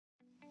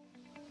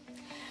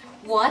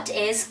What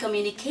is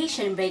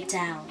communication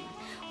breakdown?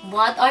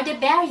 What are the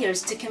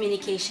barriers to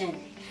communication?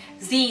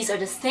 These are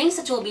the things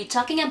that we'll be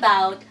talking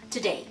about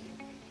today.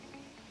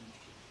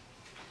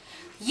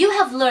 You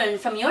have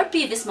learned from your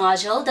previous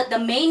module that the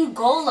main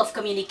goal of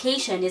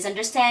communication is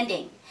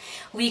understanding.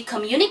 We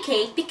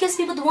communicate because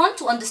we would want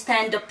to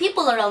understand the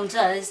people around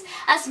us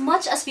as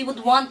much as we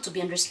would want to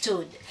be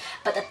understood.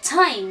 But at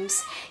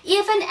times,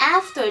 even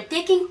after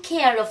taking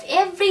care of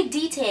every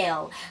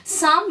detail,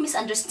 some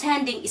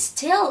misunderstanding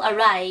still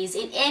arise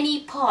in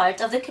any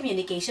part of the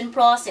communication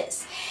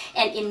process.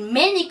 And in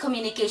many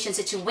communication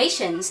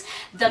situations,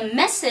 the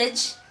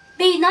message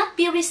may not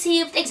be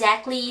received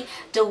exactly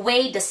the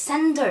way the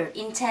sender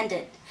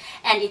intended.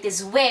 And it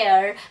is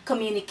where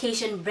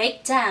communication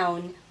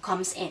breakdown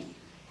comes in.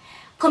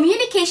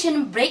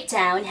 Communication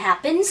breakdown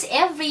happens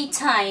every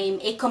time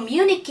a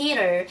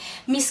communicator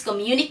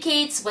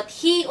miscommunicates what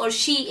he or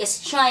she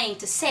is trying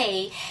to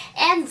say,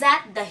 and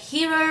that the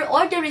hearer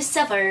or the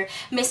receiver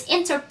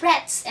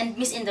misinterprets and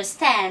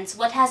misunderstands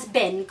what has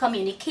been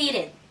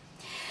communicated.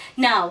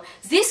 Now,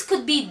 this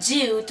could be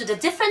due to the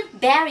different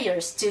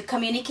barriers to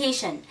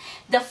communication.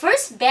 The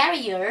first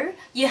barrier,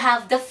 you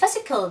have the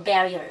physical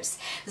barriers.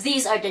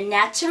 These are the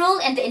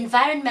natural and the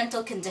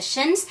environmental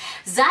conditions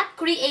that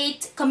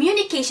create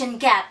communication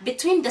gap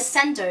between the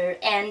sender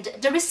and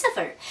the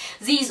receiver.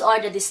 These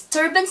are the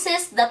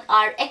disturbances that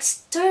are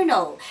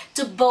external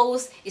to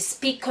both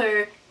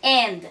speaker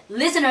and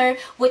listener,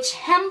 which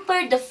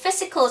hamper the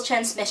physical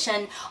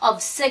transmission of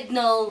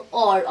signal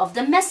or of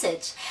the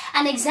message.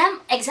 And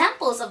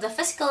examples of the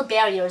physical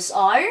barriers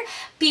are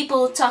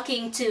people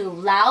talking too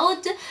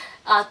loud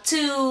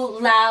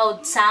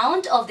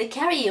sound of the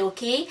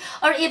karaoke,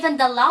 or even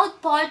the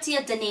loud party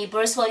of the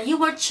neighbors while you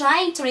were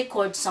trying to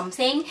record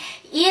something,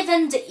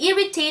 even the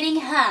irritating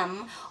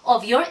hum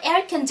of your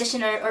air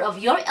conditioner or of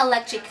your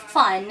electric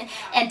fan,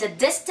 and the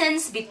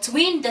distance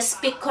between the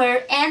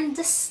speaker and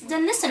the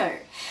listener.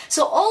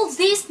 So all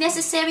these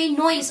necessary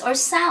noise or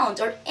sound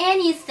or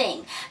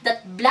anything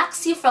that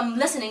blocks you from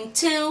listening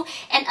to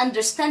and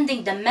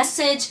understanding the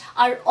message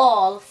are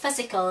all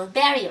physical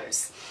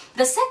barriers.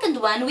 The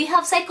second one, we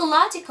have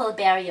psychological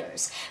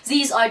barriers.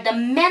 These are the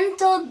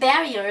mental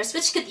barriers,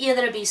 which could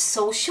either be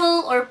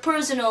social or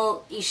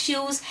personal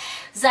issues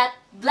that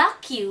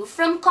block you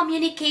from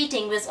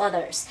communicating with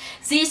others.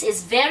 This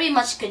is very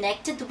much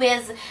connected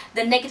with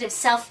the negative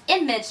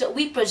self-image that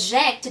we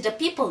project to the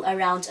people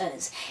around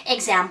us.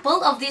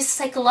 Example of these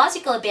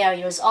psychological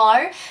barriers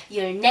are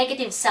your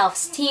negative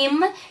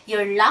self-esteem,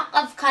 your lack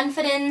of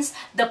confidence,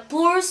 the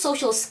poor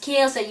social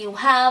skills that you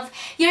have,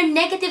 your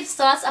negative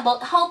thoughts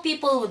about how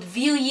people would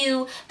view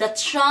you, the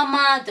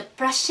trauma,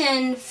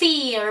 depression,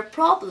 fear,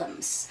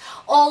 problems.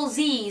 All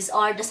these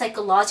are the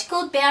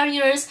psychological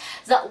barriers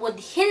that would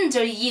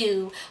hinder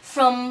you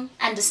from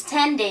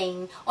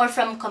understanding or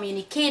from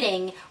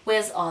communicating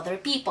with other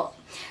people.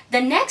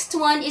 The next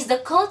one is the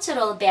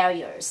cultural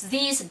barriers.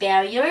 These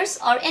barriers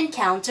are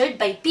encountered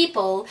by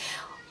people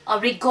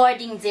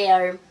regarding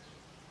their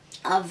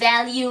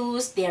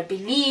values, their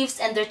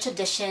beliefs, and their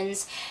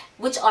traditions,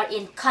 which are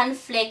in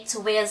conflict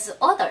with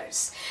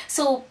others.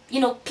 So,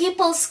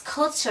 people's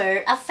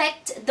culture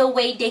affect the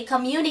way they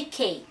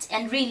communicate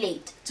and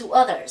relate to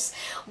others.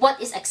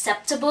 What is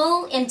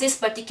acceptable in this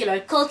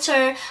particular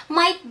culture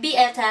might be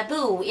a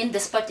taboo in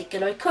this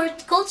particular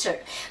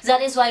culture.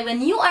 That is why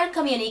when you are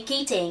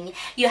communicating,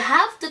 you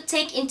have to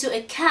take into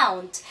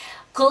account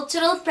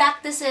cultural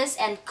practices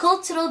and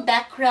cultural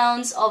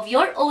backgrounds of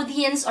your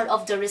audience or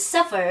of the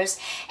receivers,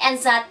 and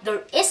that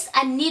there is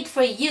a need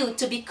for you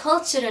to be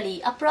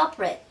culturally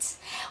appropriate.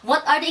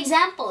 What are the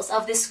examples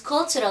of these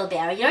cultural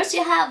barriers?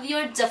 You have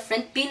your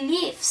different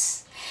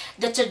beliefs,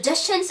 the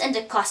traditions and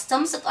the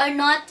customs that are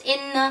not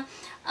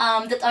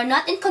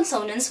in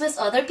consonance with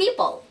other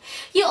people.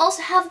 You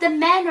also have the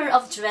manner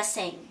of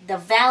dressing, the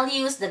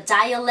values, the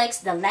dialects,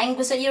 the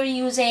language that you're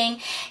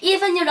using,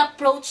 even your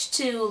approach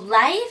to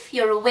life,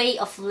 your way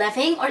of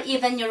living, or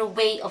even your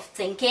way of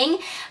thinking,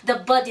 the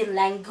body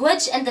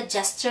language and the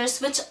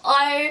gestures, which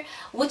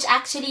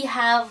actually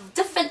have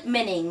different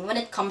meaning when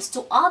it comes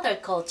to other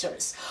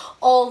cultures.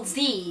 All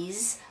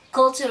these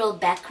cultural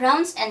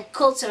backgrounds and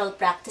cultural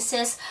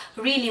practices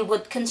really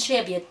would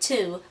contribute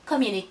to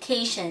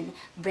communication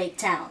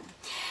breakdown.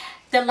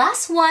 The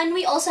last one,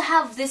 we also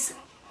have this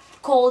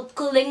called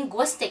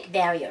linguistic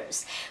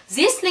barriers.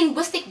 These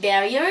linguistic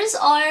barriers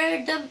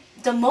are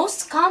the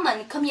most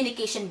common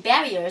communication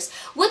barriers,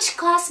 which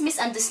cause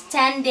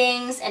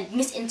misunderstandings and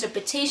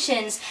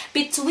misinterpretations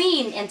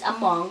between and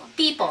among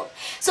people.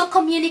 So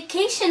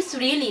communications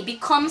really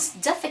becomes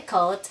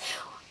difficult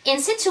in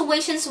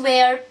situations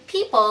where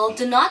people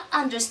do not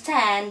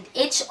understand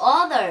each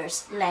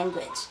other's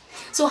language.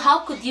 So how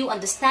could you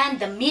understand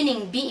the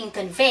meaning being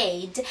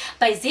conveyed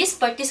by this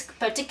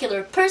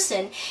particular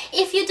person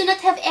if you do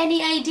not have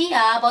any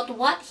idea about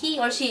what he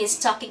or she is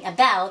talking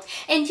about,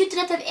 and you do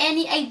not have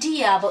any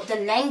idea about the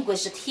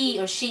language that he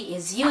or she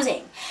is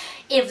using?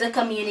 If the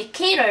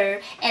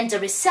communicator and the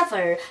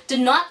receiver do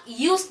not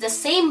use the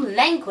same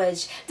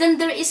language, then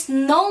there is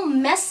no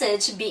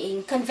message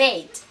being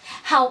conveyed.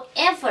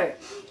 However,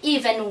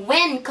 even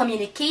when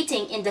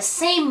communicating in the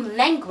same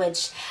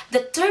language,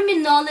 the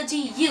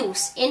terminology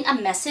used in a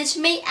message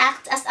may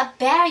act as a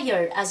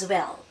barrier as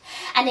well.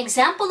 An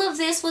example of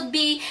this would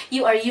be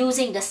you are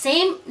using the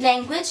same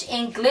language,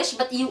 English,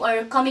 but you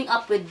are coming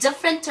up with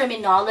different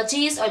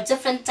terminologies or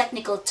different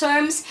technical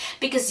terms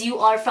because you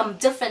are from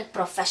different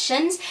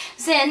professions,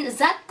 then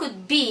that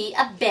could be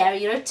a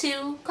barrier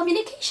to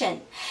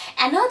communication.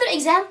 Another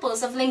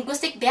examples of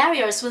linguistic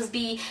barriers would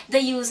be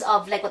the use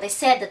of, like what I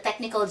said, the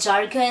technical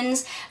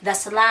jargons, the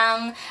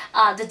slang,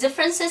 the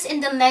differences in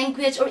the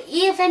language, or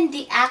even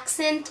the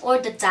accent or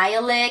the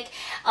dialect,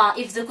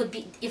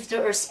 if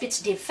there are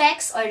speech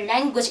defects or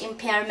language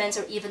impairments,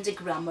 or even the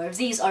grammar.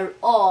 These are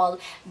all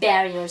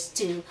barriers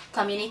to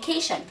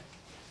communication.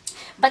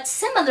 But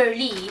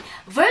similarly,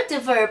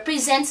 Vertiver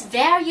presents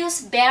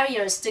various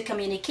barriers to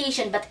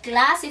communication but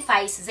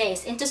classifies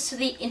this into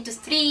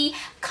three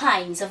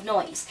kinds of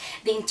noise: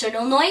 the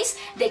internal noise,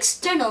 the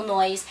external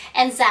noise,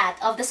 and that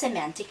of the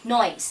semantic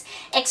noise.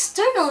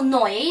 External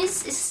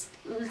noise is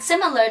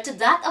similar to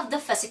that of the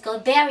physical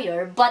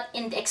barrier, but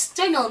in the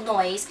external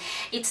noise,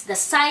 it's the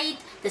sight,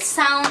 the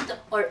sound,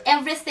 or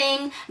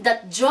everything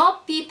that draw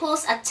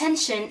people's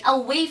attention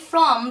away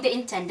from the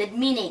intended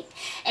meaning.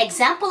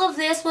 Example of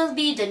this will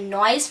be the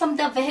noise from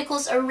the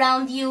vehicles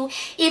around you,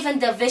 even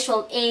the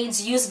visual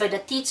aids used by the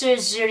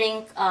teachers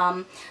during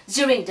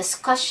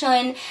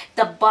discussion,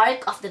 the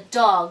bark of the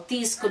dog.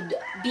 These could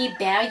be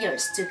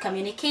barriers to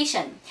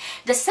communication.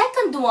 The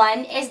second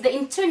one is the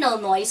internal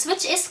noise,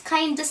 which is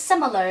kind of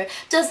similar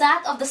to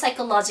that of the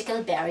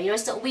psychological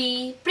barriers that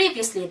we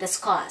previously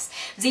discussed.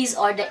 These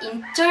are the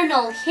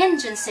internal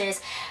hindrances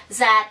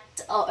that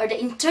or the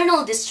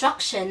internal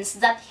distractions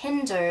that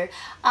hinder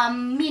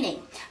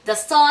meaning, the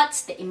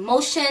thoughts, the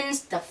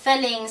emotions, the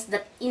feelings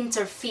that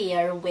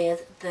interfere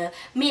with the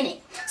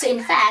meaning. So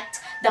in fact,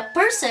 a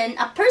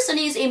person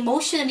is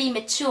emotionally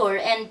mature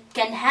and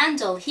can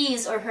handle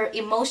his or her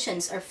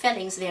emotions or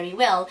feelings very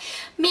well,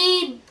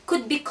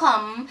 could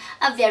become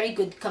a very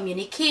good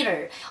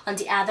communicator. On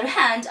the other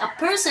hand, a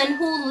person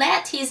who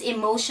let his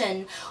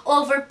emotion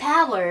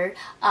overpower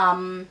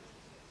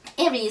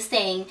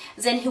everything,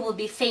 then he will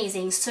be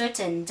facing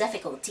certain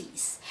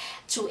difficulties.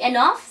 True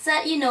enough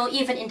that,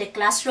 even in the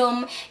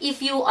classroom,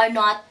 if you are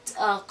not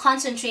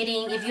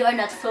concentrating, if you are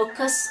not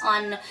focused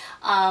on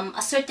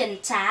a certain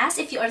task,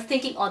 if you are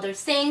thinking other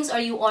things, or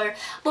you are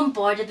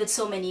bombarded with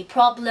so many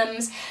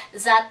problems,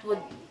 that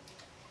would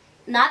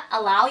not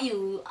allow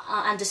you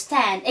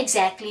understand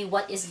exactly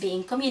what is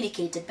being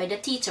communicated by the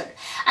teacher.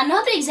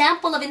 Another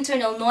example of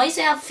internal noise,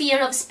 you have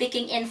fear of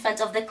speaking in front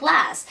of the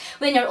class,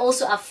 when you're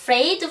also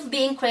afraid of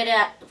being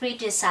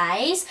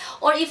criticized,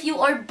 or if you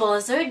are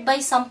bothered by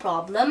some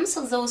problems.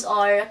 So those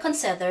are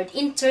considered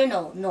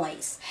internal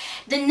noise.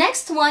 The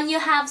next one, you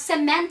have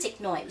semantic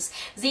noise.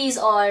 These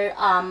are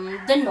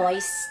the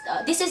noise,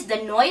 this is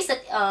the noise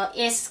that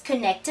is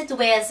connected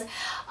with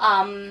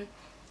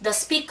the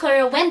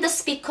speaker, when the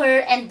speaker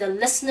and the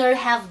listener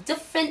have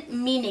different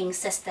meaning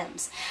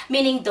systems,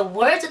 meaning the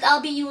words that I'll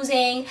be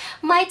using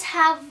might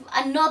have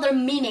another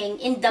meaning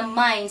in the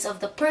minds of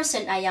the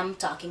person I am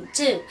talking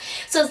to.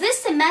 So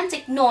this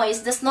semantic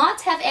noise does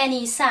not have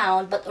any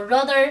sound, but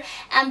rather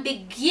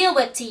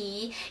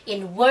ambiguity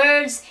in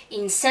words,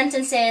 in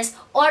sentences,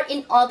 or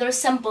in other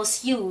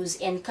symbols used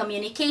in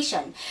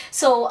communication.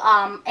 So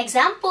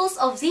examples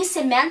of this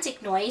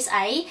semantic noise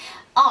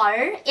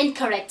are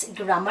incorrect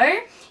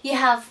grammar. You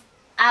have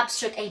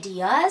abstract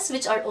ideas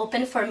which are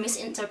open for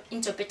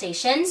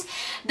misinterpretations,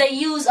 the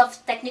use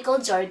of technical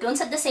jargons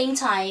at the same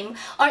time,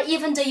 or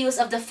even the use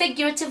of the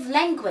figurative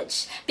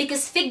language,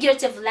 because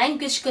figurative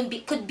language could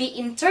be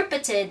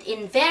interpreted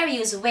in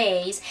various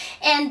ways,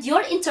 and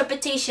your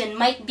interpretation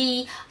might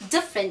be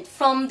different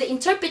from the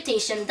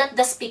interpretation that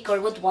the speaker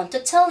would want to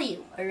tell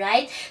you.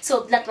 Alright,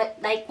 so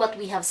like what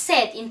we have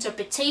said,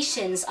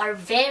 interpretations are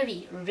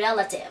very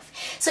relative.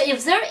 So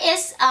if there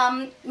is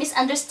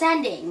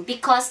misunderstanding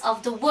because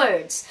of the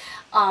words,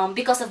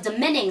 because of the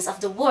meanings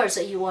of the words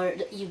that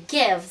you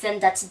give, then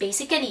that's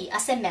basically a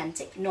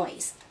semantic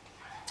noise.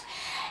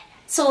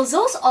 So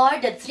those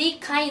are the three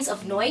kinds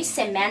of noise: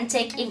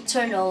 semantic,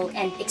 internal,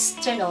 and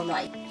external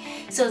noise.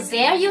 So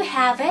there you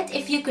have it.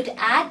 If you could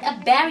add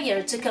a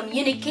barrier to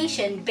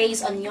communication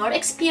based on your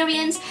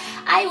experience,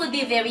 I would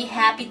be very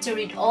happy to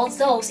read all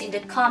those in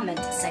the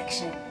comment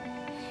section.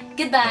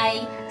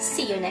 Goodbye.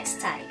 See you next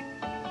time.